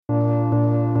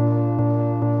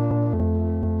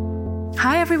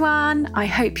Hi everyone, I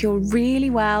hope you're really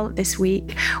well this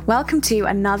week. Welcome to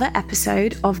another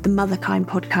episode of the Motherkind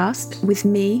podcast with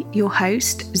me, your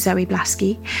host, Zoe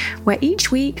Blaskey, where each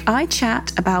week I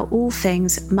chat about all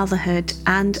things motherhood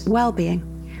and well-being.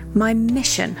 My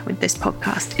mission with this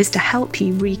podcast is to help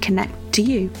you reconnect to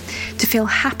you, to feel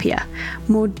happier,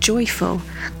 more joyful,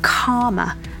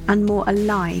 calmer, and more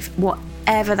alive,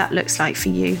 whatever that looks like for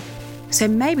you. So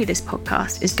maybe this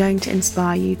podcast is going to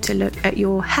inspire you to look at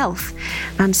your health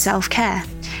and self-care.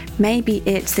 Maybe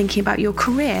it's thinking about your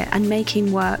career and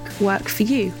making work for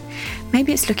you.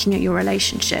 Maybe it's looking at your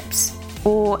relationships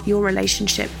or your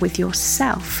relationship with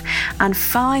yourself and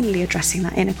finally addressing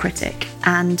that inner critic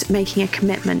and making a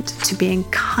commitment to being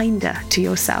kinder to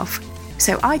yourself.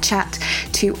 So I chat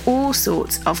to all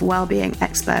sorts of well-being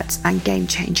experts and game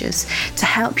changers to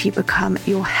help you become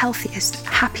your healthiest,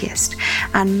 happiest,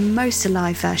 and most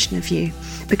alive version of you,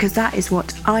 because that is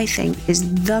what I think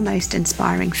is the most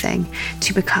inspiring thing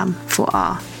to become for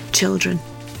our children.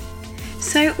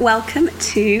 So welcome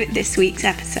to this week's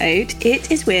episode.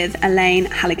 It is with Elaine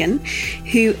Halligan,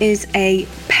 who is a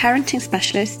parenting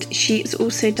specialist. She is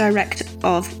also director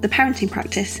of the parenting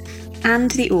practice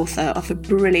and the author of a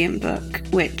brilliant book,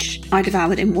 which I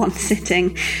devoured in one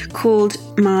sitting, called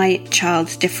My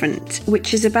Child's Different,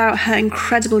 which is about her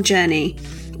incredible journey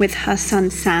with her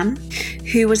son Sam,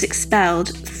 who was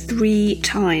expelled 3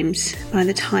 times by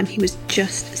the time he was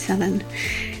just 7.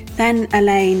 Then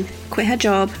Elaine quit her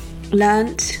job,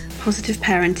 learnt positive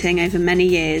parenting over many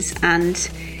years, and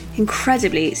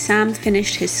incredibly, Sam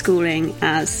finished his schooling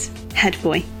as head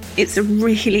boy. It's a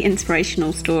really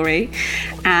inspirational story,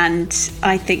 and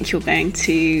I think you're just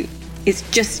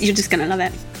going to love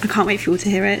it. I can't wait for you all to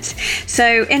hear it.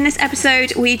 So in this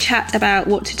episode, we chat about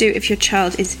what to do if your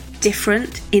child is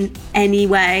different in any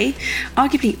way.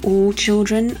 Arguably all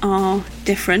children are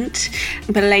different,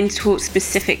 but Elaine talks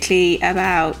specifically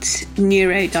about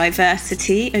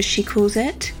neurodiversity, as she calls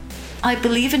it. I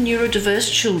believe in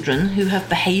neurodiverse children who have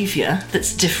behaviour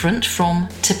that's different from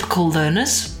typical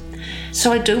learners.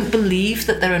 So I don't believe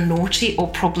that there are naughty or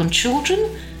problem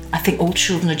children. I think all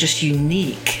children are just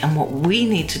unique, and what we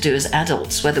need to do as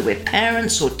adults, whether we're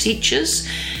parents or teachers,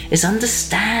 is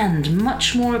understand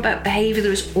much more about behaviour.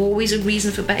 There is always a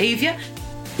reason for behaviour.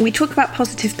 We talk about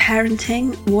positive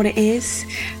parenting, what it is,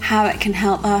 how it can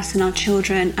help us and our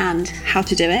children, and how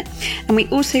to do it. And we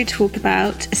also talk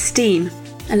about esteem.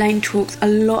 Elaine talks a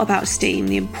lot about esteem,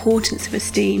 the importance of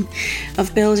esteem,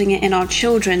 of building it in our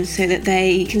children so that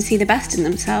they can see the best in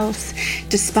themselves,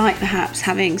 despite perhaps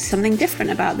having something different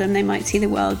about them. They might see the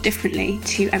world differently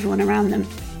to everyone around them.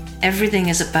 Everything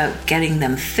is about getting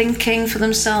them thinking for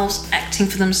themselves, acting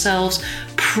for themselves,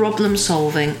 problem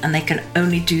solving, and they can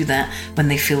only do that when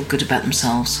they feel good about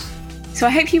themselves. So I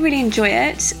hope you really enjoy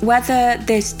it. Whether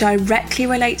this directly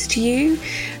relates to you,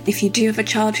 if you do have a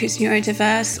child who's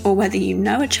neurodiverse, or whether you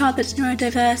know a child that's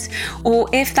neurodiverse, or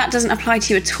if that doesn't apply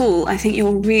to you at all, I think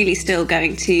you're really still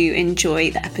going to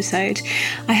enjoy the episode.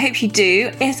 I hope you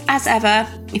do. As ever,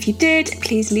 if you did,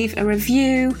 please leave a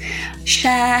review,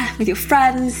 share with your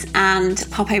friends, and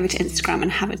pop over to Instagram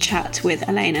and have a chat with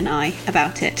Elaine and I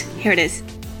about it. Here it is.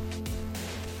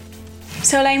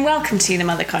 So Elaine, welcome to the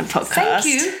Motherkind podcast. Thank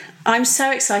you. I'm so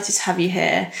excited to have you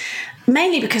here,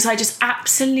 mainly because I just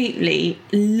absolutely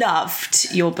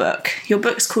loved your book. Your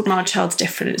book's called My Child's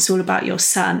Different. It's all about your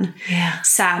son,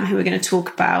 Sam, who we're going to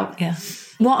talk about. Yeah.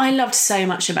 What I loved so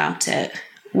much about it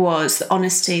was the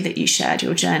honesty that you shared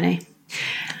your journey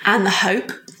and the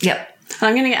hope. Yep. And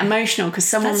I'm going to get emotional because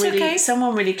someone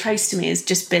really close to me has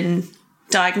just been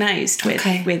diagnosed with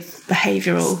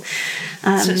behavioural.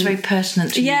 So it's very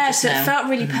pertinent to you. Yeah, so it felt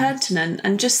really pertinent,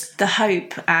 and just the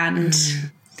hope, and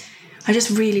I just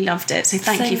really loved it. So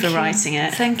thank you for writing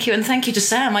it. Thank you, and thank you to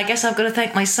Sam. I guess I've got to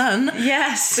thank my son.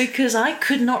 Yes. Because I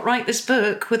could not write this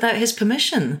book without his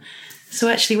permission. So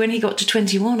actually, when he got to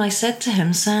 21, I said to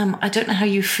him, Sam, I don't know how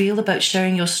you feel about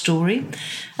sharing your story.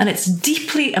 And it's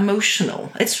deeply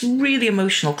emotional. It's really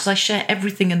emotional because I share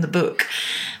everything in the book.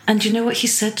 And you know what he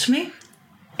said to me?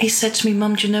 He said to me,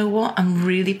 Mum, do you know what? I'm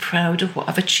really proud of what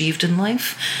I've achieved in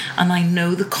life. And I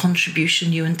know the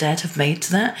contribution you and Dad have made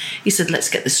to that. He said, let's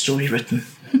get this story written.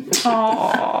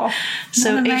 Oh,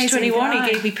 so age 21,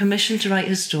 he gave me permission to write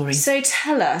his story. So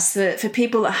tell us, for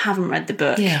people that haven't read the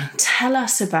book, tell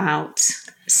us about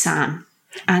Sam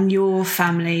and your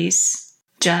family's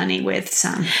journey with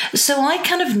Sam. So I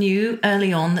kind of knew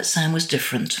early on that Sam was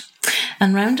different.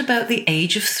 And round about the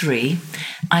age of 3,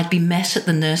 I'd be met at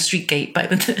the nursery gate by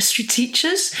the nursery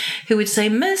teachers who would say,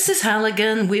 Mrs.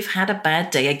 Halligan, we've had a bad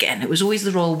day again. It was always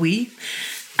the royal we.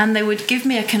 And they would give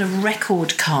me a kind of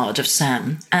record card of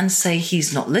Sam and say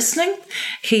he's not listening,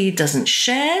 he doesn't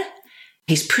share,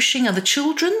 he's pushing other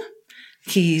children,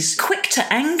 he's quick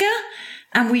to anger,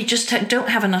 and we just don't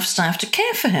have enough staff to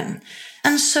care for him.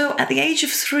 And so at the age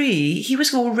of 3, he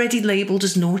was already labelled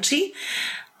as naughty.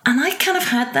 And I kind of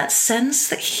had that sense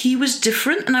that he was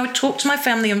different. And I would talk to my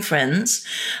family and friends,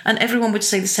 and everyone would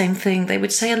say the same thing. They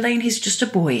would say, Elaine, he's just a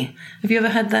boy. Have you ever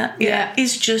had that? Yeah.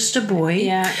 He's just a boy.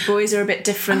 Yeah, boys are a bit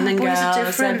different than boys girls. are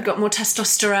different. They've got more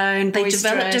testosterone. They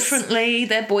develop differently.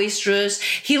 They're boisterous.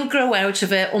 He'll grow out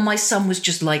of it. Or my son was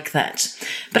just like that.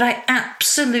 But I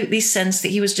absolutely sensed that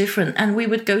he was different. And we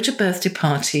would go to birthday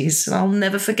parties. And I'll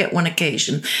never forget one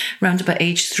occasion. Round about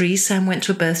age 3, Sam went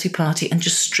to a birthday party and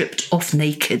just stripped off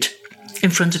naked in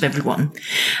front of everyone.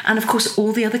 And of course,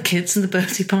 all the other kids in the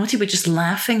birthday party were just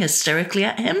laughing hysterically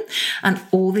at him. And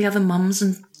all the other mums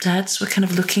and dads were kind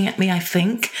of looking at me, I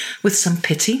think, with some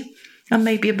pity and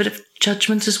maybe a bit of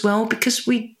judgment as well, because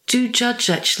we do judge,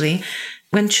 actually,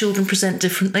 when children present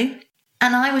differently.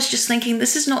 And I was just thinking,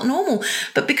 this is not normal.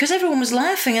 But because everyone was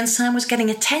laughing and Sam was getting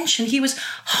attention, he was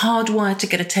hardwired to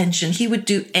get attention. He would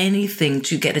do anything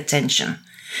to get attention.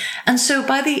 And so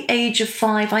by the age of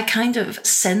 5, I kind of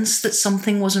sensed that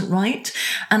something wasn't right.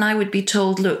 And I would be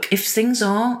told, look, if things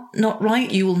are not right,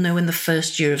 you will know in the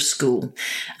first year of school.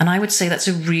 And I would say that's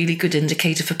a really good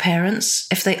indicator for parents.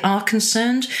 If they are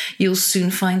concerned, you'll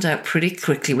soon find out pretty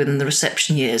quickly within the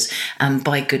reception years. And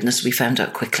by goodness, we found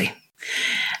out quickly.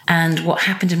 And what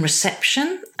happened in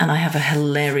reception, and I have a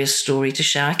hilarious story to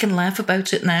share. I can laugh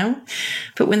about it now.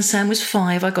 But when Sam was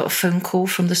 5, I got a phone call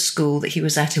from the school that he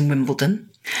was at in Wimbledon.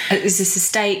 Is this a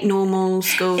state normal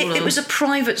school? It was a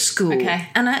private school. Okay.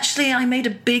 And actually, I made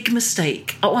a big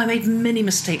mistake. I made many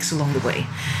mistakes along the way.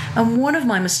 And one of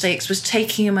my mistakes was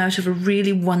taking him out of a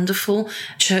really wonderful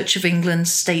Church of England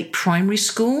state primary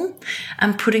school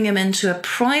and putting him into a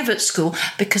private school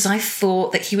because I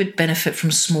thought that he would benefit from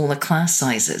smaller class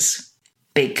sizes.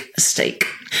 Big mistake.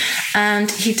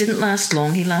 And he didn't last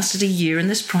long. He lasted a year in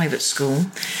this private school.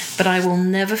 But I will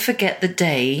never forget the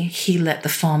day he let the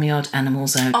farmyard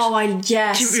animals out.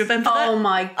 Yes. Do you remember that? Oh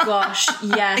my gosh,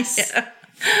 yes. Yeah.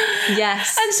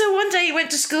 Yes. And so one day he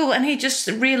went to school and he just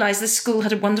realised this school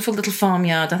had a wonderful little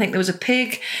farmyard. I think there was a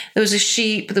pig, there was a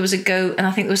sheep, there was a goat, and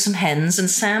I think there was some hens. And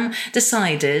Sam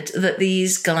decided that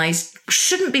these guys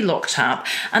shouldn't be locked up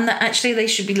and that actually they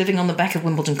should be living on the back of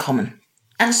Wimbledon Common.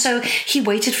 And so he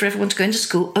waited for everyone to go into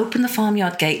school, open the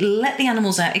farmyard gate, let the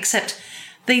animals out, except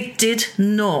they did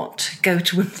not go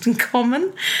to Wimbledon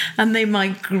Common, and they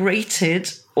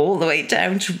migrated all the way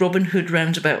down to Robin Hood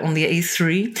roundabout on the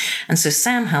A3. And so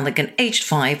Sam Halligan, aged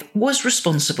 5, was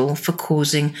responsible for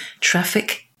causing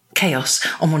traffic chaos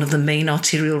on one of the main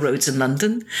arterial roads in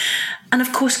London. And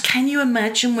of course, can you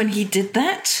imagine when he did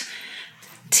that?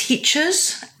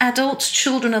 Teachers, adults,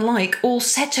 children alike all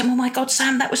said to him, oh my God,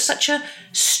 Sam, that was such a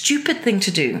stupid thing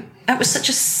to do. That was such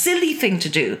a silly thing to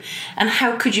do. And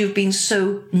how could you have been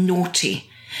so naughty?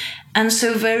 And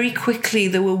so very quickly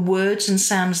there were words in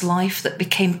Sam's life that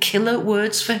became killer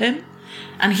words for him.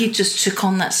 And he just took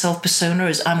on that self-persona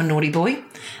as I'm a naughty boy.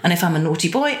 And if I'm a naughty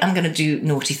boy, I'm going to do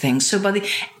naughty things. So by the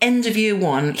end of year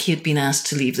 1, he had been asked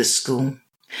to leave this school.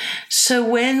 So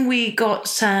when we got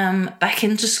Sam back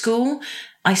into school,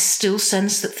 I still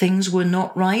sensed that things were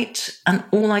not right. And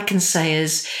all I can say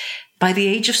is, by the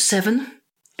age of 7,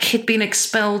 he'd been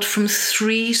expelled from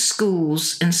 3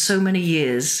 schools in so many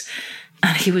years,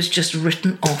 and he was just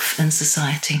written off in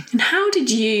society. And how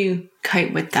did you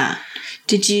cope with that?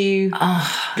 Did you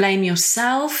blame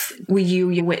yourself? Were you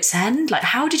your wit's end? Like,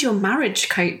 how did your marriage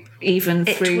cope even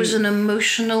through... It was an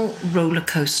emotional roller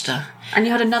coaster. And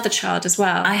you had another child as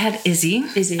well. I had Izzy,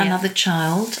 another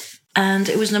child. And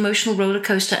it was an emotional roller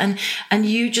coaster. And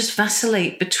you just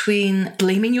vacillate between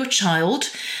blaming your child.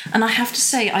 And I have to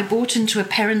say, I bought into a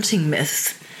parenting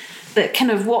myth that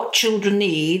kind of what children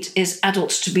need is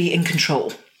adults to be in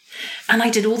control. And I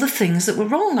did all the things that were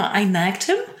wrong. I nagged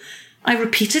him. I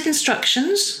repeated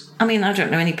instructions. I mean, I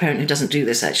don't know any parent who doesn't do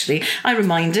this, actually. I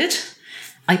reminded.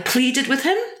 I pleaded with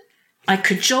him. I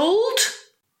cajoled.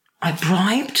 I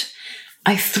bribed.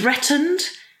 I threatened.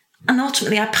 And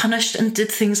ultimately, I punished and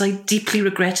did things I deeply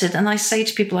regretted. And I say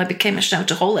to people, I became a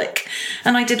shoutaholic.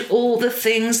 And I did all the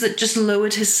things that just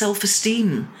lowered his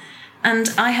self-esteem.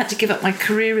 And I had to give up my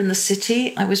career in the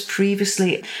city. I was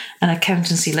previously an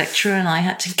accountancy lecturer, and I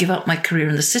had to give up my career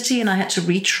in the city, and I had to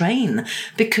retrain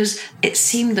because it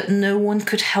seemed that no one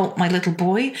could help my little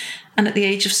boy. And at the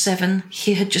age of 7,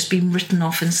 he had just been written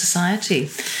off in society.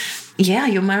 Yeah,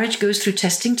 your marriage goes through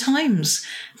testing times.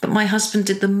 But my husband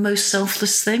did the most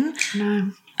selfless thing.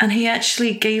 No. and he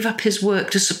actually gave up his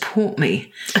work to support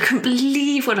me. I couldn't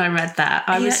believe when I read that.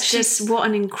 What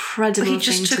an incredible thing to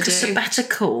do. He just took a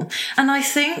sabbatical. And I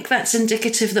think that's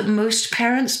indicative that most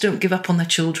parents don't give up on their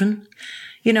children.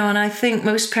 And I think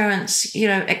most parents,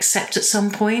 accept at some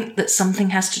point that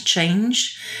something has to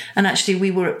change. And actually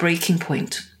we were at breaking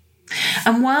point.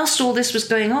 And whilst all this was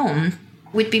going on,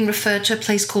 we'd been referred to a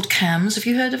place called CAMS. Have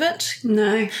you heard of it?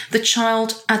 No. The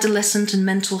Child, Adolescent and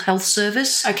Mental Health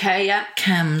Service. Okay, yeah.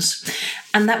 CAMS.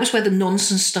 And that was where the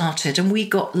nonsense started. And we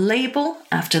got label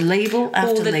after label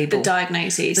after label. The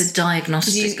diagnoses. The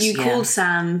diagnostics, You called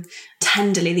Sam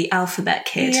tenderly the alphabet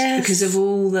kid because of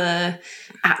all the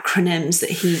acronyms that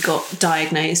he got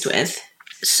diagnosed with.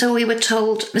 So we were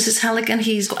told, Mrs. Halligan,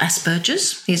 he's got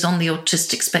Asperger's. He's on the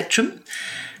autistic spectrum.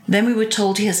 Then we were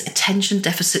told he has attention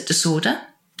deficit disorder,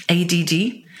 ADD.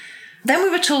 Then we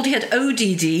were told he had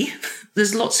ODD.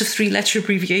 There's lots of 3-letter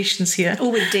abbreviations here.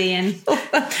 All with D in.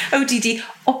 ODD,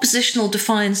 oppositional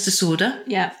defiance disorder.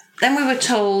 Yeah. Then we were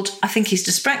told, I think he's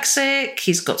dyspraxic,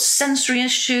 he's got sensory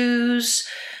issues.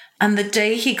 And the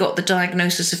day he got the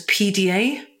diagnosis of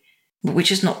PDA,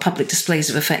 which is not public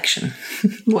displays of affection.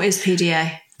 What is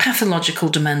PDA? Pathological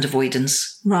demand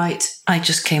avoidance. Right. I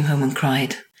just came home and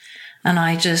cried. And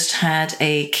I just had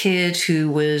a kid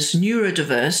who was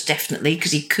neurodiverse, definitely,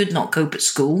 because he could not cope at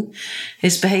school.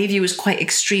 His behaviour was quite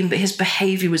extreme, but his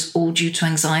behaviour was all due to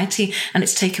anxiety. And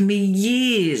it's taken me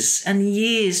years and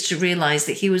years to realise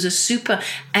that he was a super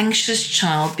anxious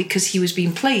child because he was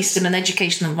being placed in an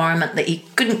educational environment that he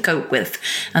couldn't cope with.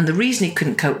 And the reason he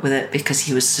couldn't cope with it, because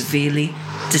he was severely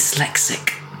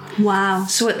dyslexic. Wow.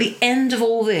 So at the end of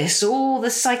all this, all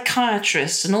the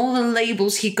psychiatrists and all the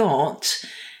labels he got,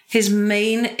 his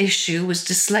main issue was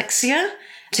dyslexia,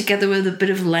 together with a bit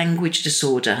of language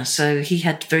disorder. So he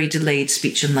had very delayed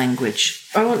speech and language.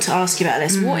 I want to ask you about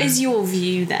this. What is your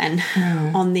view then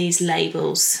on these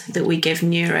labels that we give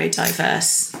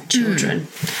neurodiverse children?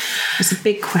 It's a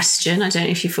big question. I don't know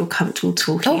if you feel comfortable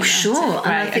talking about it. Oh, sure.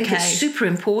 And I think it's super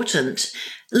important.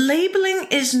 Labelling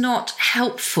is not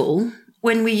helpful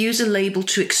when we use a label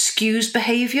to excuse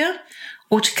behaviour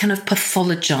or to kind of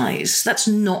pathologise. That's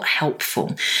not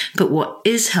helpful. But what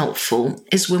is helpful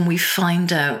is when we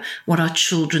find out what our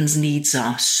children's needs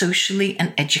are, socially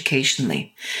and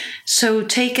educationally. So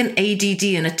take an ADD,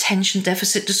 an attention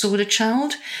deficit disorder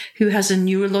child who has a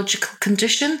neurological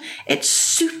condition. It's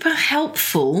super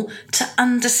helpful to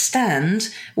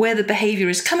understand where the behaviour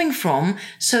is coming from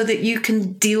so that you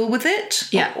can deal with it.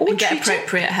 Yeah, or get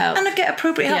appropriate help. And get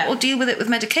appropriate help or deal with it with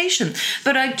medication.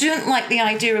 But I don't like the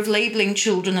idea of labelling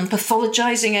children and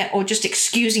pathologizing it or just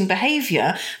excusing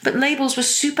behaviour, but labels were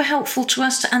super helpful to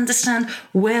us to understand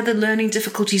where the learning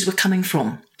difficulties were coming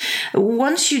from.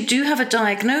 Once you do have a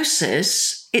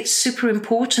diagnosis, it's super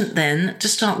important then to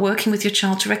start working with your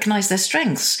child to recognise their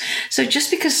strengths. So just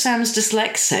because Sam's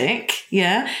dyslexic,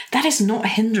 that is not a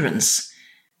hindrance.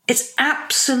 It's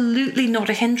absolutely not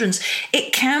a hindrance.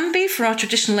 It can be for our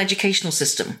traditional educational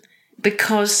system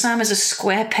because Sam is a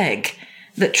square peg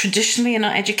that traditionally in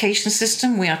our education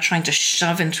system, we are trying to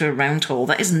shove into a round hole.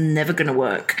 That is never going to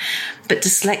work. But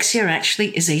dyslexia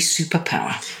actually is a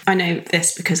superpower. I know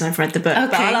this because I've read the book,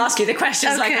 but I'll ask you the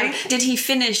questions. Okay. Did he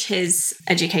finish his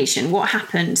education? What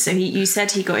happened? So you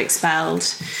said he got expelled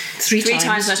three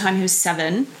times by the time he was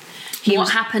 7.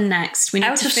 What happened next? We need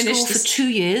out to of finish school this. for 2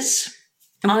 years.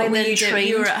 And what were you doing?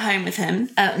 You were at home with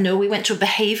him? No, we went to a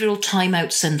behavioural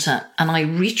timeout centre and I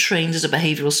retrained as a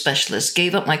behavioural specialist,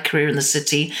 gave up my career in the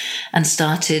city and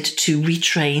started to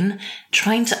retrain,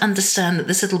 trying to understand that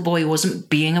this little boy wasn't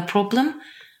being a problem.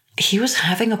 He was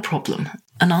having a problem.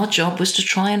 And our job was to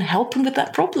try and help him with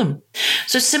that problem.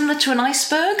 So similar to an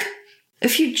iceberg,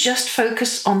 if you just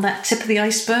focus on that tip of the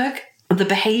iceberg, the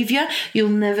behaviour, you'll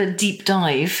never deep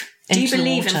dive into the water. Do you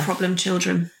believe in problem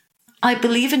children? I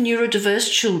believe in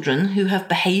neurodiverse children who have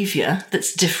behaviour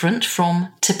that's different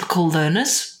from typical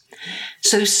learners.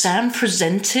 So Sam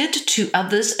presented to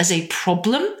others as a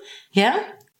problem,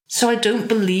 So I don't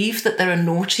believe that there are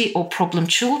naughty or problem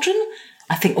children.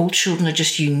 I think all children are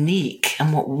just unique.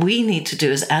 And what we need to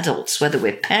do as adults, whether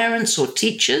we're parents or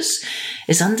teachers,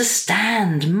 is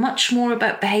understand much more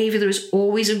about behaviour. There is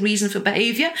always a reason for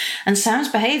behaviour. And Sam's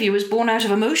behaviour was born out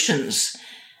of emotions.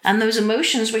 And those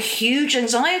emotions were huge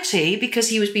anxiety because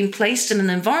he was being placed in an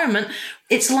environment.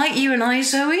 It's like you and I,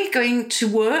 Zoe, going to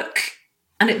work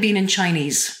and it being in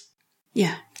Chinese.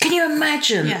 Yeah. Can you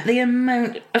imagine the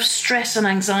amount of stress and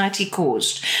anxiety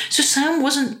caused? So Sam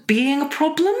wasn't being a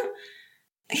problem.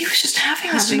 He was just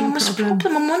having this enormous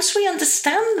problem. And once we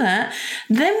understand that,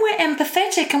 then we're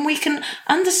empathetic and we can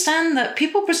understand that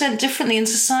people present differently in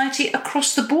society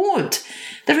across the board.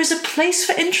 There is a place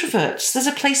for introverts. There's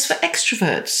a place for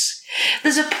extroverts.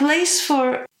 There's a place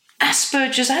for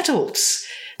Asperger's adults.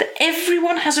 That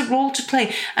everyone has a role to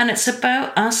play. And it's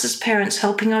about us as parents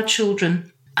helping our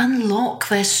children unlock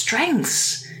their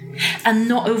strengths and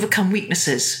not overcome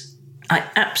weaknesses. I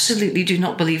absolutely do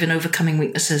not believe in overcoming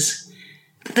weaknesses.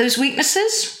 Those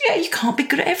weaknesses, you can't be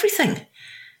good at everything.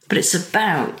 But it's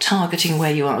about targeting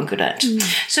where you are good at.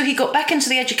 So he got back into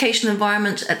the educational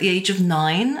environment at the age of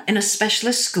 9 in a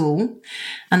specialist school.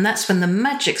 And that's when the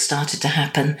magic started to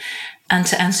happen. And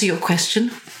to answer your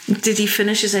question, did he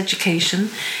finish his education?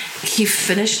 He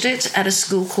finished it at a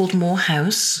school called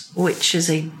Morehouse, which is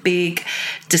a big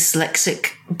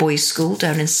dyslexic boys' school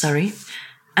down in Surrey.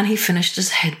 And he finished as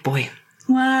head boy.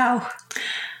 Wow.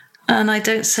 And I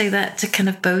don't say that to kind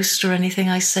of boast or anything.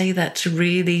 I say that to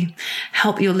really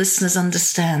help your listeners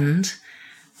understand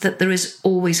that there is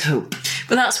always hope.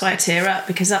 Well, that's why I tear up,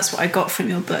 because that's what I got from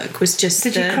your book, was just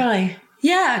Did you cry?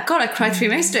 Yeah, God, I cried through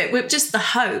most of it. With just the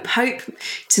hope. Hope,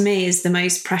 to me, is the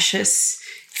most precious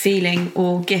feeling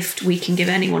or gift we can give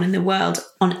anyone in the world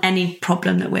on any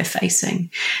problem that we're facing.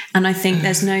 And I think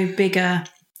there's no bigger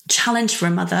challenge for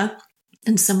a mother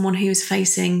than someone who's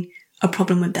facing a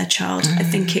problem with their child. I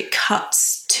think it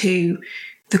cuts to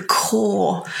the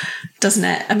core, doesn't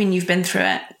it? I mean, you've been through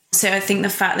it. So I think the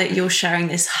fact that you're sharing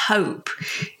this hope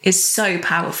is so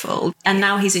powerful. And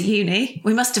now he's at uni.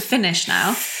 We must have finished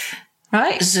now,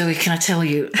 right? Zoe, can I tell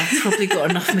you, I've probably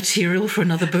got enough material for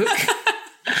another book.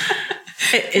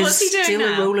 It is What's he doing still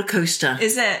now? a roller coaster.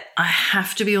 Is it? I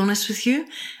have to be honest with you.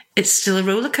 It's still a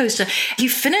roller coaster. He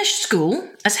finished school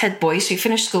as head boy, so he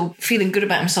finished school feeling good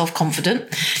about himself,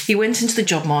 confident. He went into the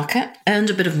job market, earned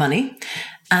a bit of money,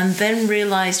 and then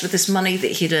realised with this money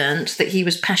that he'd earned that he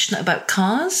was passionate about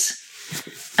cars.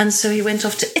 And so he went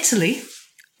off to Italy,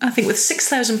 I think with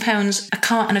 £6,000, a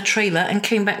car and a trailer, and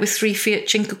came back with 3 Fiat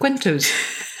Cinquecentos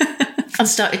and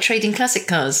started trading classic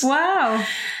cars. Wow.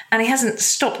 And he hasn't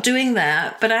stopped doing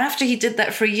that. But after he did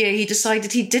that for a year, he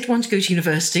decided he did want to go to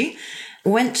university.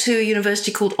 Went to a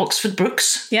university called Oxford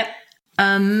Brookes. Yep.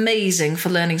 Amazing for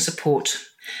learning support.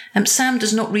 Sam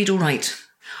does not read or write.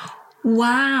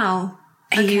 Wow.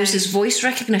 He uses voice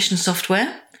recognition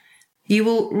software. You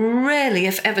will rarely,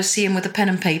 if ever, see him with a pen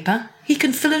and paper. He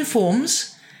can fill in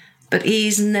forms, but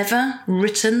he's never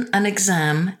written an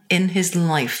exam in his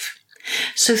life.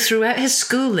 So throughout his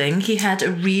schooling, he had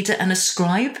a reader and a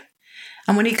scribe.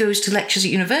 And when he goes to lectures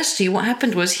at university, what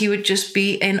happened was he would just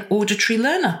be an auditory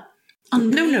learner.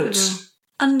 No notes.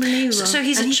 Unbelievable. So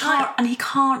he's a child. And he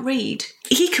can't read.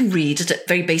 He can read at a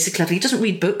very basic level. He doesn't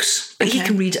read books, but he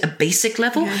can read at a basic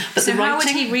level. Yeah. But so the how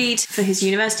writing, would he read for his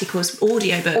university course?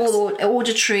 Audiobooks? all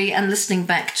auditory and listening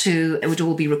back to, it would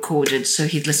all be recorded, so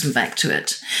he'd listen back to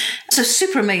it. So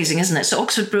super amazing, isn't it? So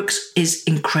Oxford Brookes is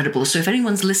incredible. So if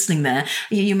anyone's listening there,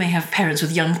 you may have parents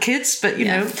with young kids, but you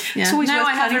know, it's always worth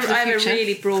planning for the future. I have a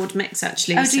really broad mix,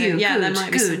 actually. Oh, do you? Yeah, Good, there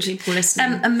might be some people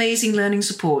listening. Amazing learning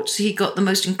support. So he got the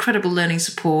most incredible learning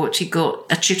support. He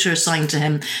got a tutor assigned to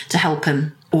him to help him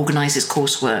organise his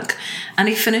coursework. And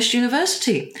he finished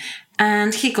university.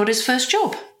 And he got his first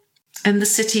job in the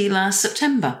city last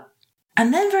September.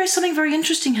 And then something very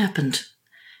interesting happened.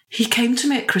 He came to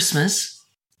me at Christmas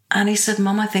and he said,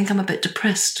 Mum, I think I'm a bit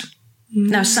depressed.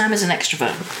 Now, Sam is an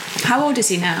extrovert. How old is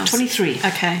he now? 23.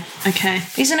 Okay.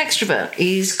 He's an extrovert.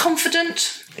 He's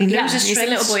confident. He knows his strengths. He's a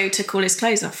little boy who took all his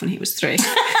clothes off when he was 3.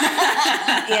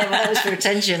 Yeah, well, that was for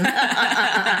attention.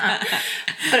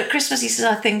 But at Christmas, he says,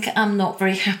 I think I'm not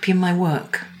very happy in my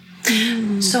work.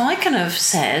 So I kind of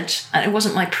said, and it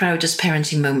wasn't my proudest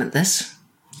parenting moment, this.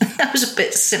 I was a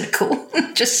bit cynical.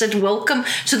 Just said, welcome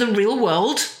to the real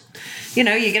world. You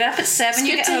know, you get up at 7,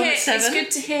 you get home at 7. It's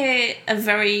good to hear a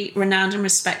very renowned and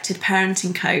respected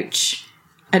parenting coach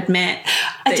admit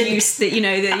that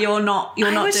you're not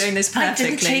doing this perfectly. I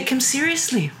didn't take him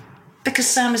seriously because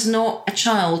Sam is not a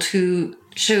child who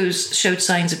showed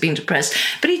signs of being depressed,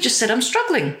 but he just said, I'm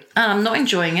struggling and I'm not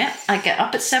enjoying it. I get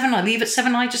up at 7, I leave at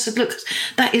 7. I just said, look,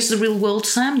 that is the real world,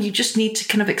 Sam. You just need to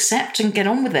kind of accept and get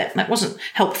on with it. And that wasn't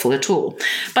helpful at all.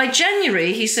 By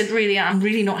January, he said, really, I'm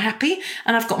really not happy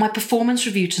and I've got my performance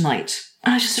review tonight.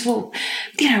 And I just said, well,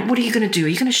 what are you going to do? Are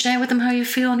you going to share with them how you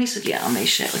feel? And he said, yeah, I may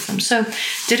share with them. So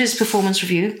did his performance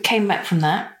review, came back from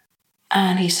that.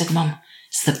 And he said, Mum,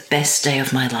 it's the best day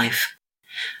of my life.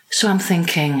 So I'm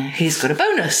thinking, he's got a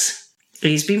bonus.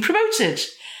 He's been promoted.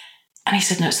 And he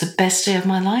said, no, it's the best day of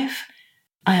my life.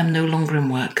 I am no longer in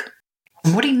work.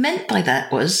 And what he meant by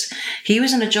that was he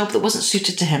was in a job that wasn't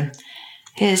suited to him.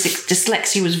 His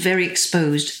dyslexia was very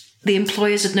exposed. The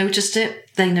employers had noticed it.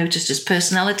 They noticed his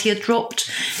personality had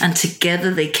dropped. And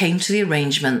together they came to the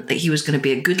arrangement that he was going to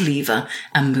be a good leaver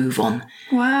and move on.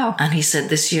 Wow. And he said,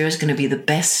 this year is going to be the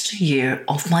best year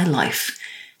of my life,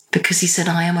 because he said,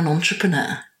 I am an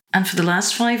entrepreneur. And for the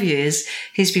last 5 years,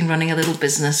 he's been running a little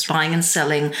business, buying and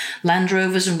selling Land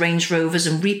Rovers and Range Rovers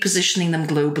and repositioning them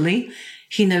globally.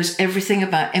 He knows everything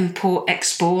about import,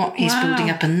 export. He's building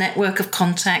up a network of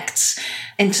contacts,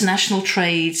 international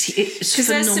trades. It's because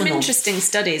phenomenal. there's some interesting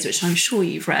studies, which I'm sure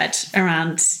you've read,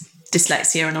 around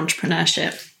dyslexia and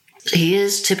entrepreneurship. He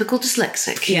is typical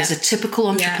dyslexic. He is a typical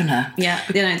entrepreneur. Yeah.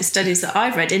 The studies that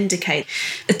I've read indicate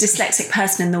a dyslexic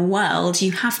person in the world,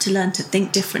 you have to learn to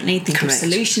think differently, think of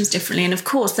solutions differently. And of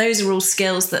course, those are all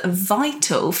skills that are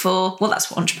vital for, well,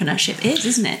 that's what entrepreneurship is,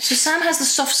 isn't it? So Sam has the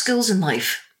soft skills in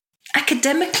life.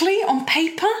 Academically, on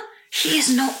paper, he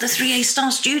is not the 3A star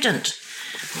student.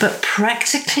 But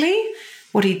practically,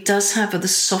 what he does have are the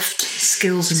soft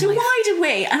skills in life. So why do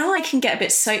we, and I can get a bit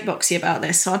soapboxy about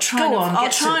this, so I'll try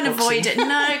and avoid it.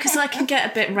 No, because I can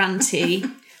get a bit ranty.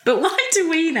 But why do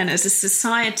we then, as a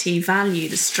society, value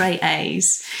the straight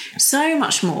A's so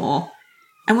much more?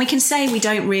 And we can say we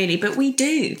don't really, but we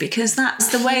do, because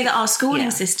that's the way that our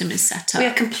schooling system is set up. We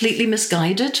are completely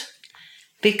misguided,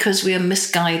 because we are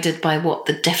misguided by what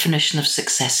the definition of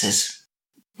success is.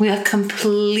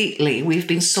 We've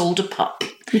been sold a pup.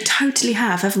 We totally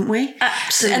have, haven't we?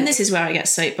 Absolutely. And this is where I get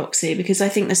soapboxy, because I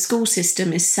think the school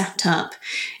system is set up.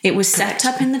 It was set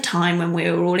up in the time when we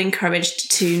were all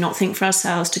encouraged to not think for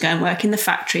ourselves, to go and work in the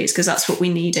factories, because that's what we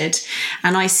needed.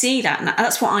 And I see that, and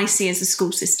that's what I see as the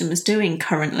school system is doing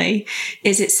currently,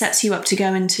 is it sets you up to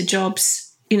go into jobs.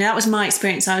 That was my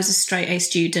experience. I was a straight A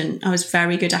student. I was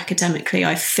very good academically.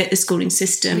 I fit the schooling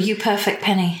system. Were you perfect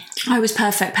penny? I was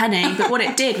perfect penny. But what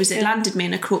it did was it landed me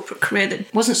in a corporate career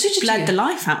that wasn't suited to you. Bled the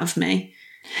life out of me.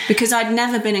 Because I'd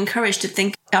never been encouraged to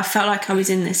think. I felt like I was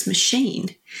in this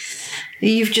machine.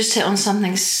 You've just hit on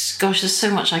something. Gosh, there's so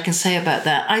much I can say about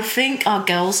that. I think our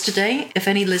girls today, if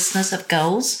any listeners have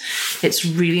girls, it's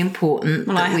really important.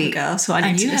 Well, I have a girl, so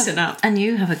I need to listen up. And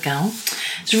you have a girl.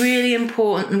 It's really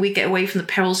important we get away from the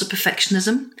perils of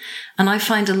perfectionism. And I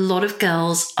find a lot of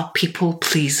girls are people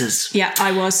pleasers. Yeah,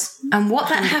 I was. And what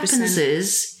that happens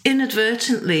is,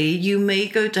 inadvertently, you may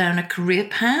go down a career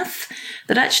path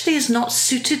that actually is not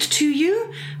suited to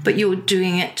you, but you're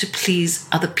doing it to please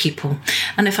other people.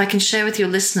 And if I can share with your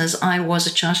listeners, I was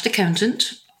a chartered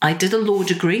accountant. I did a law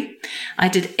degree. I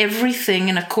did everything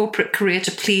in a corporate career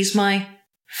to please my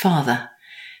father,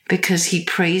 because he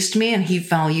praised me and he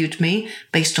valued me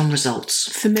based on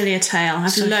results. Familiar tale. I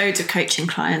have loads of coaching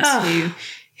clients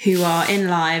who are in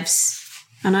lives,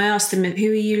 and I ask them, who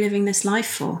are you living this life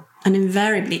for? And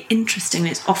invariably,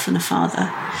 interestingly, it's often a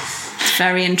father. It's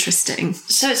very interesting.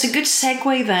 So it's a good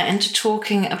segue there into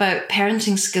talking about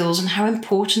parenting skills and how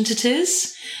important it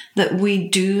is that we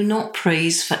do not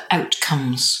praise for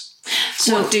outcomes.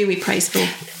 So what do we praise for?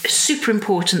 Super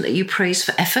important that you praise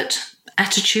for effort,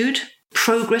 attitude,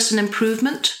 progress and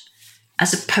improvement,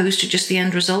 as opposed to just the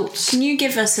end results. Can you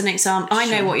give us an example? I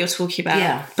know what you're talking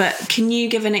about, but can you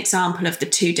give an example of the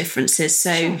two differences?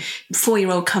 So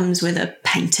 4-year-old comes with a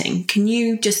painting. Can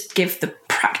you just give the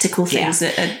practical things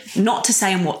that are not to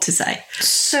say and what to say?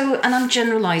 So, and I'm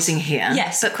generalising here.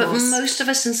 Yes, but most of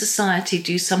us in society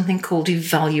do something called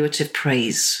evaluative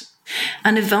praise.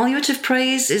 And evaluative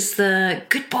praise is the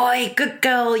good boy, good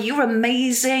girl, you're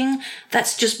amazing,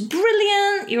 that's just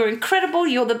brilliant, you're incredible,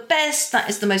 you're the best, that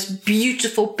is the most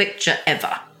beautiful picture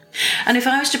ever. And if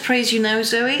I was to praise you now,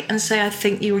 Zoe, and say I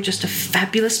think you were just a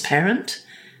fabulous parent,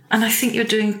 and I think you're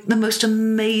doing the most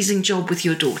amazing job with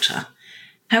your daughter,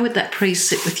 how would that praise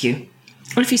sit with you?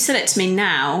 Well, if you said it to me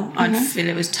now, I'd feel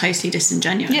it was totally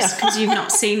disingenuous, because you've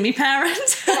not seen me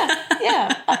parent.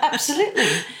 Absolutely.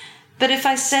 But if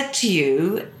I said to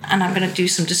you, and I'm going to do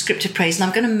some descriptive praise, and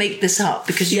I'm going to make this up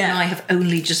because you and I have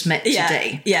only just met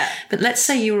today. But let's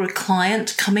say you were a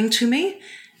client coming to me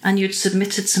and you'd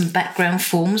submitted some background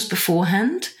forms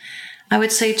beforehand. I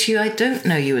would say to you, I don't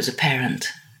know you as a parent,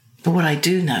 but what I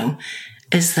do know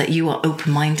is that you are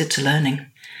open-minded to learning.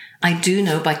 I do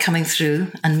know by coming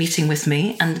through and meeting with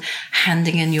me and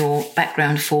handing in your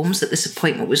background forms that this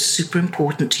appointment was super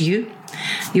important to you.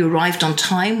 You arrived on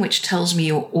time, which tells me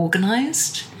you're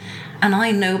organised. And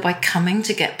I know by coming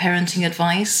to get parenting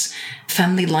advice,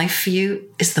 family life for you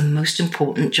is the most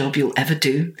important job you'll ever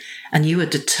do. And you are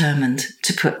determined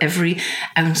to put every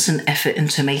ounce and effort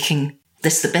into making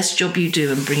this the best job you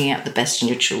do and bringing out the best in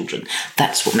your children.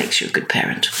 That's what makes you a good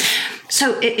parent.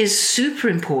 So it is super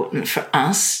important for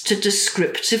us to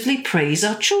descriptively praise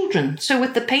our children. So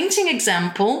with the painting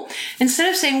example, instead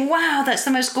of saying, wow, that's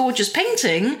the most gorgeous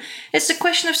painting, it's a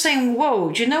question of saying,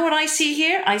 whoa, do you know what I see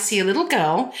here? I see a little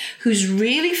girl who's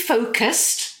really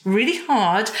focused, really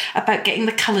hard about getting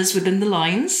the colours within the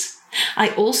lines. I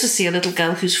also see a little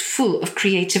girl who's full of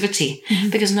creativity,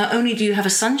 because not only do you have a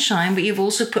sunshine, but you've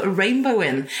also put a rainbow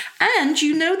in, and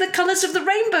you know the colours of the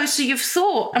rainbow, so you've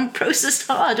thought and processed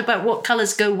hard about what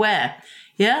colours go where.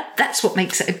 Yeah, that's what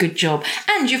makes it a good job.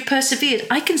 And you've persevered.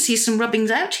 I can see some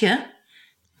rubbings out here.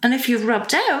 And if you've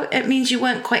rubbed out, it means you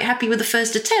weren't quite happy with the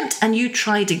first attempt and you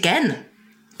tried again.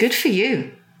 Good for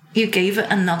you. You gave it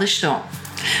another shot.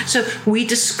 So we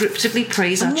descriptively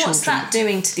praise our children. What's that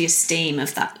doing to the esteem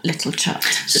of that little child?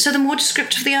 So the more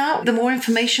descriptive they are, the more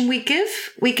information we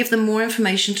give them more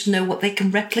information to know what they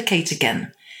can replicate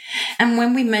again. And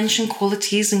when we mention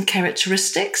qualities and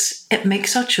characteristics, it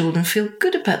makes our children feel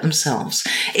good about themselves.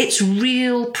 It's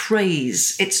real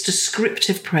praise. It's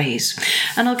descriptive praise.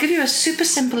 And I'll give you a super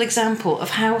simple example of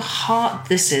how hard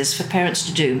this is for parents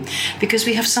to do, because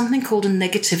we have something called a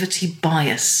negativity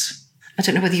bias. I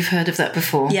don't know whether you've heard of that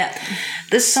before. Yeah.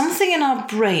 There's something in our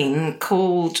brain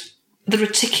called the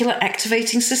reticular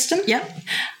activating system. Yep.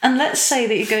 And let's say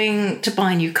that you're going to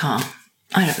buy a new car.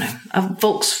 I don't know, a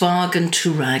Volkswagen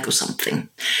Touareg or something.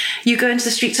 You go into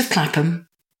the streets of Clapham,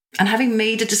 and having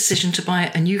made a decision to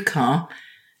buy a new car,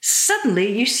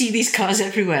 suddenly you see these cars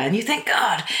everywhere and you think,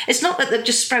 God, it's not that they've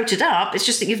just sprouted up, it's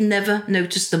just that you've never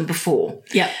noticed them before.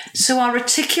 Yeah. So our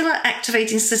reticular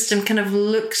activating system kind of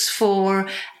looks for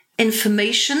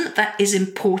information that is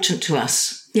important to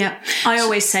us. Yeah. I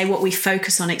always say what we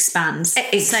focus on expands.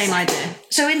 Same idea.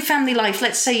 So in family life,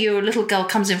 let's say your little girl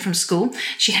comes in from school,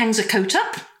 she hangs her coat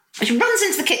up, and she runs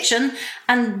into the kitchen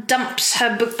and dumps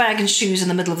her book bag and shoes in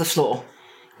the middle of the floor.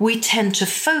 We tend to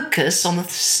focus on the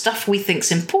stuff we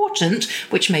think's important,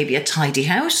 which may be a tidy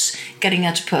house, getting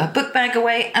her to put her book bag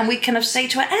away, and we kind of say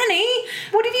to her, Annie,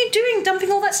 what are you doing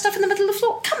dumping all that stuff in the middle of the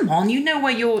floor? Come on, you know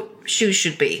where your shoes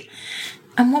should be.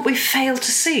 And what we fail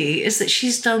to see is that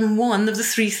she's done one of the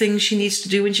 3 things she needs to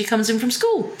do when she comes in from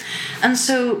school. And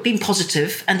so being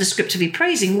positive and descriptively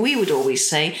praising, we would always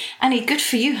say, Annie, good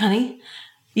for you, honey.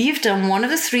 You've done one of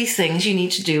the 3 things you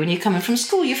need to do when you come in from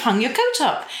school. You've hung your coat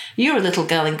up. You're a little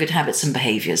girl in good habits and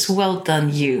behaviours. Well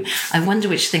done, you. I wonder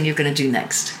which thing you're going to do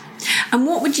next. And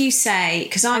what would you say,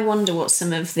 because I wonder what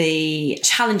some of the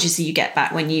challenges that you get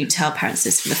back when you tell parents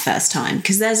this for the first time,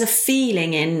 because there's a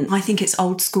feeling in, I think it's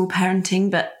old school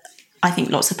parenting, but I think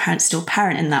lots of parents still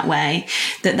parent in that way,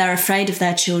 that they're afraid of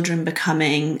their children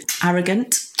becoming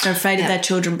arrogant. They're afraid of their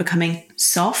children becoming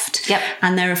soft. Yep.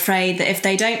 And they're afraid that if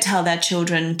they don't tell their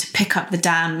children to pick up the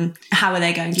dam, how are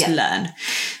they going to learn?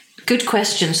 Good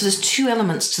question. So there's 2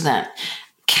 elements to that.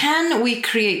 Can we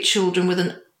create children with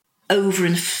an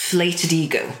overinflated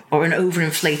ego or an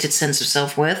overinflated sense of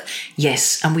self-worth?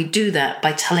 Yes. And we do that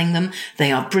by telling them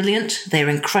they are brilliant, they're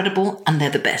incredible, and they're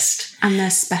the best. And they're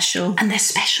special. And they're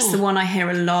special. It's the one I hear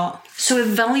a lot. So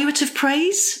evaluative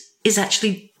praise is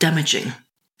actually damaging.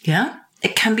 Yeah?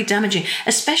 It can be damaging,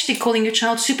 especially calling your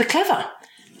child super clever.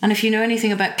 And if you know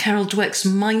anything about Carol Dweck's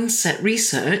mindset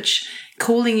research,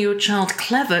 calling your child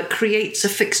clever creates a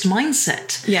fixed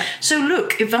mindset. Yeah. So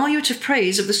look, evaluative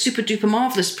praise of the super duper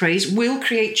marvellous praise will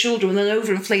create children with an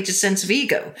overinflated sense of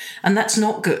ego, and that's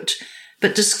not good.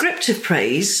 But descriptive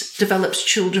praise develops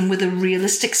children with a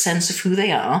realistic sense of who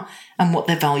they are and what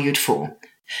they're valued for.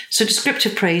 So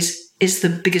descriptive praise is the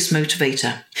biggest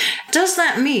motivator. Does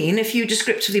that mean if you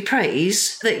descriptively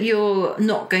praise that you're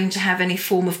not going to have any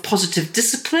form of positive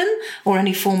discipline or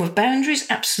any form of boundaries?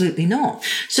 Absolutely not.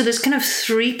 So there's kind of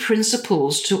 3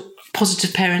 principles to positive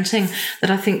parenting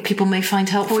that I think people may find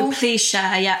helpful. Oh, please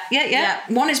share, Yeah.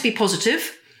 One is be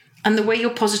positive. And the way you're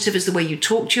positive is the way you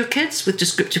talk to your kids with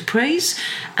descriptive praise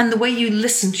and the way you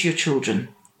listen to your children.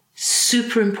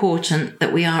 Super important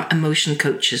that we are emotion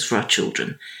coaches for our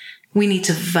children. We need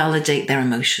to validate their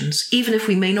emotions, even if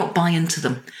we may not buy into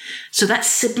them. So that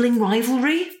sibling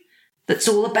rivalry that's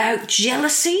all about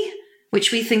jealousy,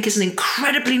 which we think is an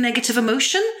incredibly negative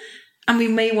emotion, and we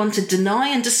may want to deny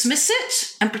and dismiss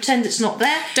it and pretend it's not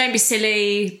there. Don't be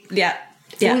silly. Yeah.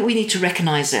 We need to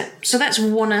recognise it. So that's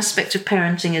one aspect of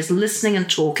parenting, is listening and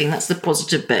talking. That's the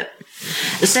positive bit.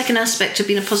 The second aspect of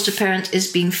being a positive parent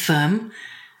is being firm.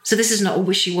 So this is not a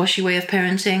wishy-washy way of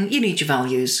parenting. You need your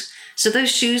values. So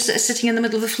those shoes that are sitting in the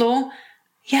middle of the floor,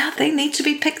 they need to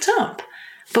be picked up.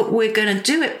 But we're going to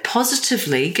do it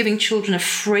positively, giving children a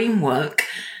framework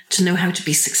to know how to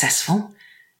be successful.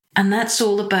 And that's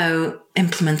all about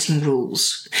implementing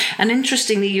rules. And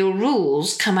interestingly, your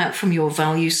rules come out from your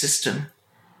value system.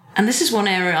 And this is one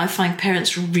area I find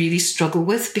parents really struggle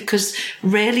with, because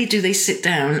rarely do they sit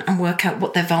down and work out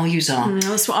what their values are.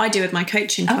 That's what I do with my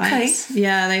coaching clients. Okay.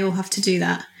 Yeah, they all have to do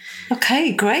that.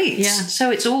 Okay, great. Yeah.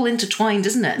 So it's all intertwined,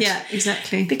 isn't it? Yeah,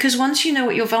 exactly. Because once you know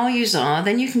what your values are,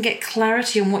 then you can get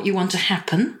clarity on what you want to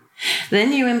happen.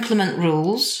 Then you implement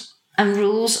rules. And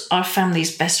rules are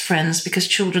family's best friends, because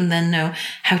children then know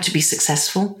how to be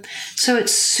successful. So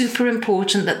it's super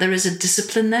important that there is a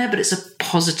discipline there, but it's a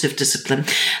positive discipline.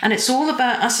 And it's all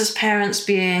about us as parents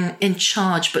being in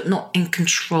charge, but not in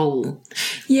control.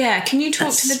 Yeah. Can you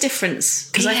talk to the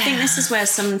difference? Because I think this is where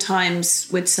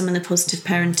sometimes with some of the positive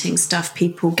parenting stuff,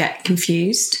 people get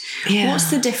confused. Yeah.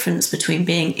 What's the difference between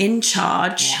being in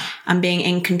charge and being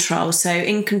in control? So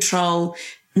in control,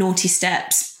 naughty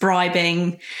steps,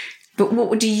 bribing. But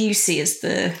what do you see as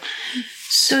the...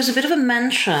 So as a bit of a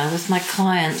mantra with my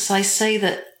clients, I say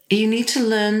that you need to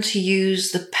learn to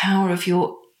use the power of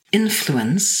your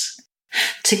influence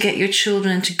to get your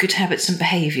children into good habits and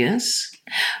behaviours,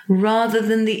 rather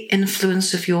than the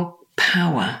influence of your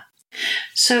power.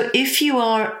 So if you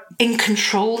are in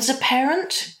control as a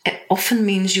parent, it often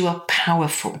means you are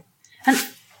powerful. And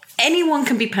anyone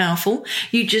can be powerful.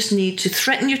 You just need to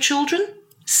threaten your children,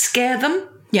 scare them,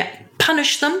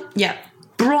 punish them,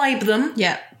 bribe them.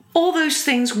 All those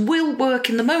things will work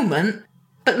in the moment,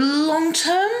 but long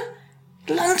term,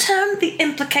 the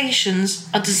implications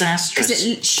are disastrous.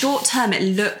 Because short term, it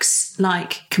looks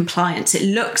like compliance. It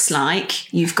looks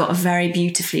like you've got a very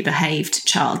beautifully behaved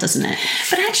child, doesn't it?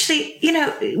 But actually,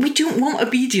 we don't want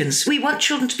obedience. We want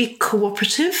children to be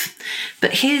cooperative.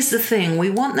 But here's the thing. We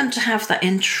want them to have that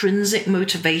intrinsic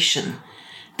motivation,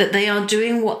 that they are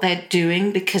doing what they're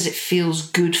doing because it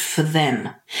feels good for them.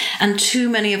 And too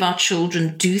many of our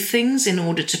children do things in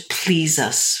order to please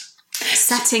us.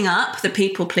 Setting up the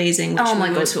people-pleasing, which we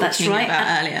were talking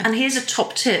about earlier. And here's a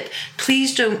top tip.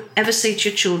 Please don't ever say to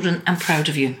your children, I'm proud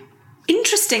of you.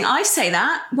 Interesting. I say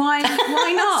that. Why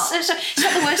not? So it's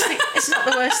not the worst thing. It's not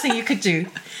the worst thing you could do.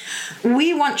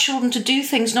 We want children to do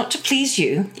things not to please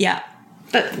you. Yeah.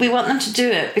 But we want them to do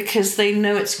it because they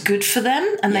know it's good for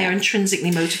them and they are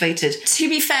intrinsically motivated. To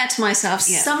be fair to myself,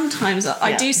 sometimes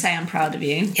I do say I'm proud of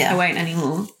you. I won't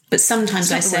anymore. But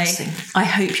sometimes I say, I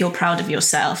hope you're proud of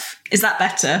yourself. Is that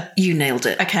better? You nailed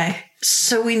it. Okay.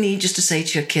 So we need just to say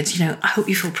to your kids, I hope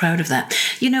you feel proud of that.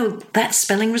 That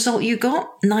spelling result you got,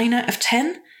 9 out of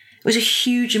 10, was a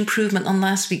huge improvement on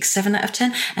last week's 7 out of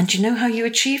 10. And do you know how you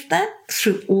achieved that?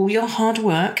 Through all your hard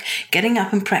work, getting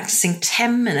up and practicing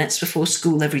 10 minutes before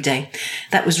school every day.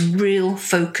 That was real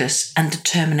focus and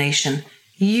determination.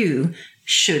 You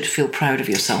should feel proud of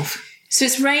yourself. So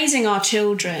it's raising our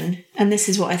children, and this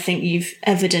is what I think you've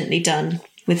evidently done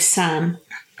with Sam.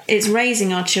 It's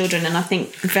raising our children, and I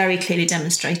think very clearly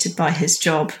demonstrated by his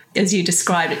job, as you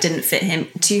described, it didn't fit him,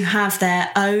 to have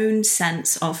their own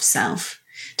sense of self,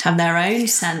 to have their own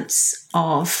sense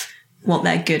of what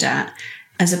they're good at,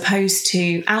 as opposed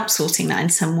to outsourcing that in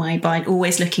some way by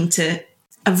always looking to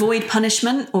avoid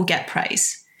punishment or get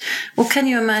praise. Well, can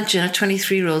you imagine a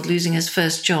 23-year-old losing his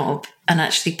first job and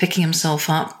actually picking himself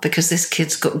up because this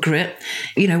kid's got grit?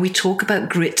 We talk about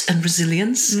grit and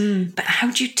resilience, but how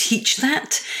do you teach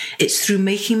that? It's through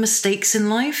making mistakes in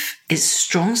life. It's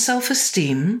strong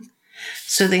self-esteem.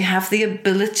 So they have the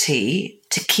ability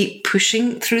to keep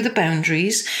pushing through the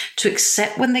boundaries, to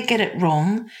accept when they get it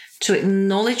wrong, to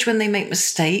acknowledge when they make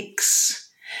mistakes,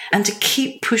 and to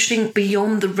keep pushing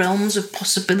beyond the realms of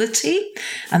possibility.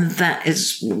 And that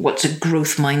is what a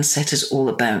growth mindset is all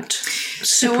about.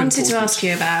 So I wanted to ask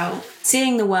you about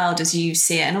seeing the world as you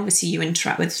see it. And obviously you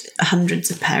interact with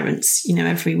hundreds of parents,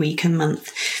 every week and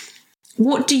month.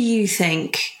 What do you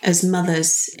think, as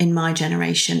mothers in my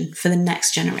generation, for the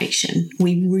next generation,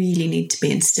 we really need to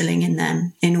be instilling in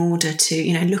them in order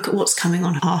to, look at what's coming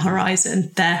on our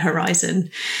horizon, their horizon?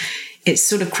 It's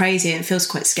sort of crazy. It feels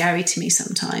quite scary to me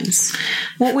sometimes.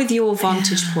 What, with your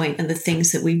vantage point, are the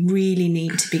things that we really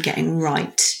need to be getting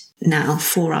right now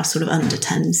for our sort of under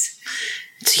 10s?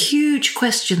 It's a huge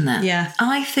question, that. Yeah.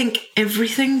 I think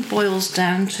everything boils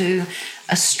down to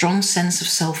a strong sense of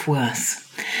self-worth.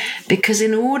 Because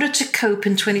in order to cope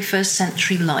in 21st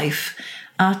century life,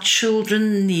 our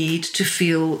children need to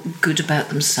feel good about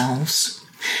themselves.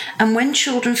 And when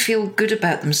children feel good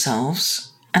about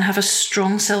themselves and have a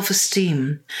strong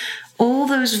self-esteem, all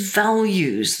those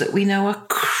values that we know are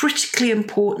critically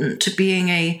important to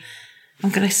being I'm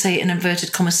going to say in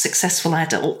inverted commas, successful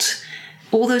adult,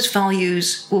 all those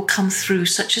values will come through,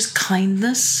 such as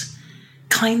kindness.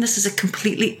 Kindness is a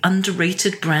completely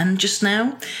underrated brand just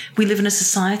now. We live in a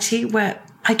society where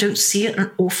I don't see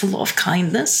an awful lot of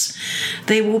kindness.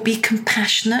 They will be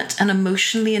compassionate and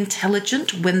emotionally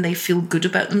intelligent when they feel good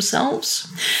about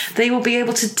themselves. They will be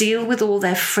able to deal with all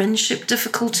their friendship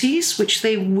difficulties, which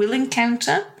they will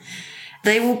encounter.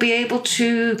 They will be able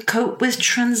to cope with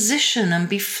transition and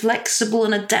be flexible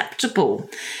and adaptable.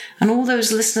 And all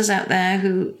those listeners out there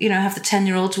who, have the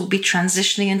 10-year-olds will be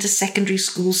transitioning into secondary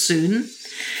school soon.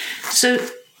 So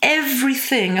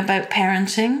everything about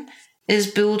parenting is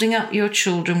building up your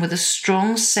children with a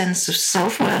strong sense of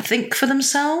self-worth. Think for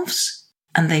themselves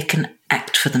and they can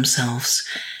act for themselves.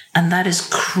 And that is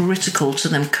critical to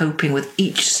them coping with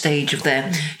each stage of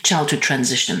their childhood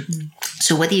transition.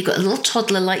 So whether you've got a little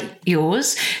toddler like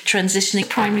yours transitioning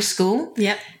primary school,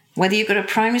 whether you've got a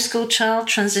primary school child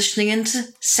transitioning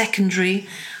into secondary,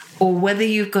 or whether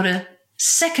you've got a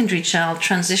secondary child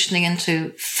transitioning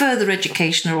into further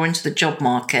education or into the job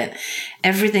market,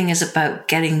 everything is about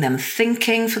getting them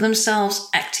thinking for themselves,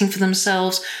 acting for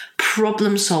themselves,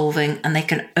 problem solving, and they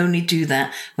can only do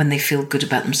that when they feel good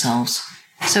about themselves.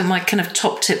 So my kind of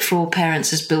top tip for all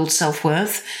parents is build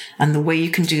self-worth, and the way you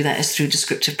can do that is through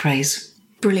descriptive praise.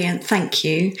 Brilliant, thank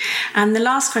you. And the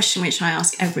last question, which I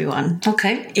ask everyone,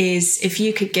 is if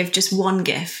you could give just one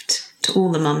gift to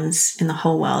all the mums in the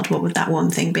whole world, what would that one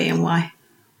thing be and why?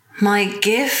 My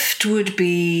gift would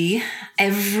be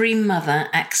every mother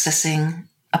accessing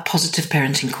a positive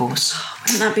parenting course.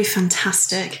 Wouldn't that be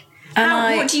fantastic?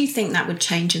 What do you think that would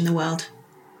change in the world?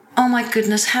 Oh my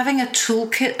goodness, having a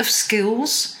toolkit of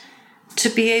skills to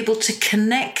be able to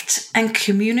connect and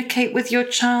communicate with your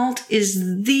child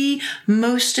is the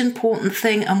most important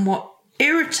thing. And what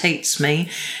irritates me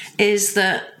is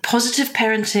that positive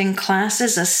parenting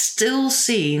classes are still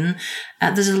seen,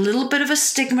 there's a little bit of a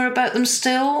stigma about them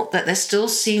still, that they're still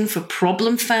seen for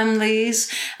problem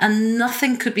families, and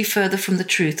nothing could be further from the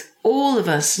truth. All of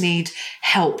us need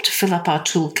help to fill up our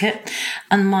toolkit.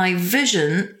 And my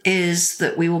vision is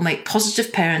that we will make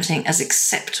positive parenting as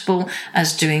acceptable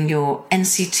as doing your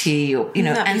NCT or,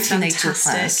 antenatal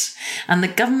class. And the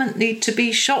government need to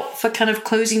be shot for kind of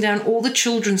closing down all the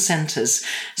children's centres.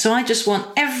 So I just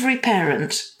want every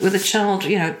parent with a child,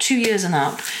 2 years and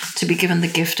up, to be given the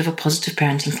gift of a positive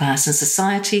parenting class. And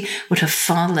society would have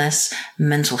far less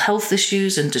mental health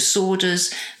issues and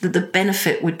disorders, that the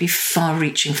benefit would be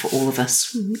far-reaching for all of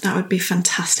us. That would be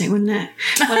fantastic, wouldn't it?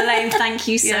 Well, Elaine, thank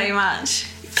you so much.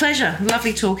 Pleasure.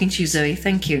 Lovely talking to you, Zoe.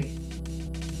 Thank you.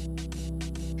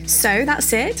 So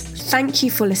that's it. Thank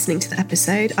you for listening to the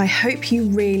episode. I hope you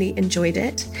really enjoyed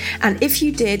it. And if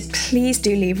you did, please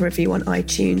do leave a review on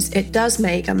iTunes. It does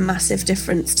make a massive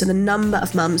difference to the number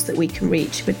of mums that we can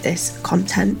reach with this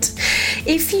content.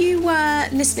 If you were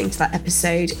listening to that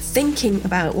episode thinking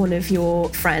about one of your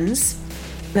friends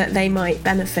that they might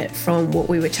benefit from what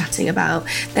we were chatting about,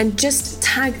 then just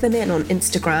tag them in on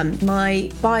Instagram. My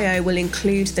bio will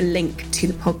include the link to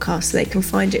the podcast so they can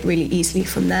find it really easily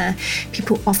from there.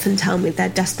 People often tell me they're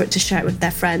desperate to share it with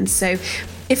their friends. So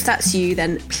if that's you,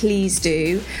 then please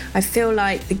do. I feel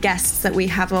like the guests that we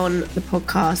have on the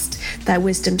podcast, their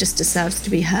wisdom just deserves to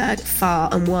be heard far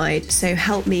and wide. So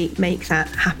help me make that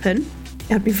happen.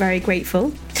 I'd be very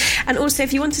grateful. And also,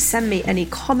 if you want to send me any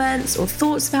comments or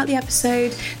thoughts about the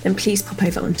episode, then please pop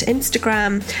over onto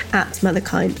Instagram at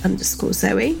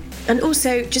motherkind_Zoe. And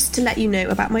also, just to let you know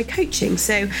about my coaching.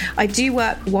 So I do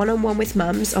work one-on-one with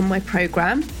mums on my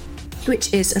programme,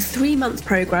 which is a 3-month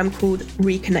programme called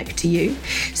Reconnect to You.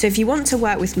 So if you want to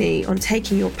work with me on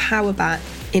taking your power back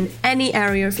in any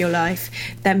area of your life,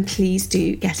 then please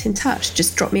do get in touch.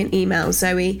 Just drop me an email,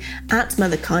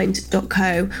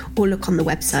 zoe@motherkind.co, or look on the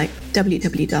website,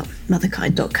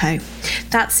 www.motherkind.co.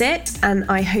 That's it, and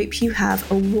I hope you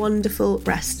have a wonderful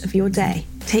rest of your day.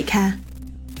 Take care.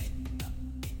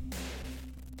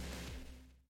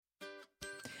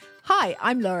 Hi,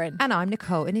 I'm Lauren. And I'm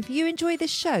Nicole. And if you enjoy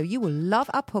this show, you will love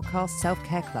our podcast,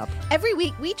 Self-Care Club. Every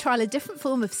week, we trial a different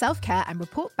form of self-care and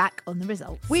report back on the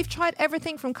results. We've tried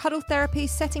everything from cuddle therapy,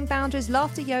 setting boundaries,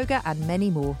 laughter yoga, and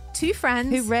many more. Two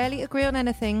friends who rarely agree on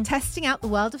anything, testing out the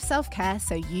world of self-care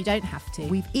so you don't have to.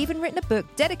 We've even written a book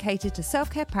dedicated to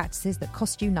self-care practices that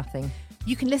cost you nothing.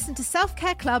 You can listen to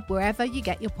Self-Care Club wherever you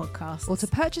get your podcasts. Or to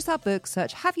purchase our book,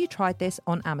 search Have You Tried This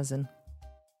on Amazon.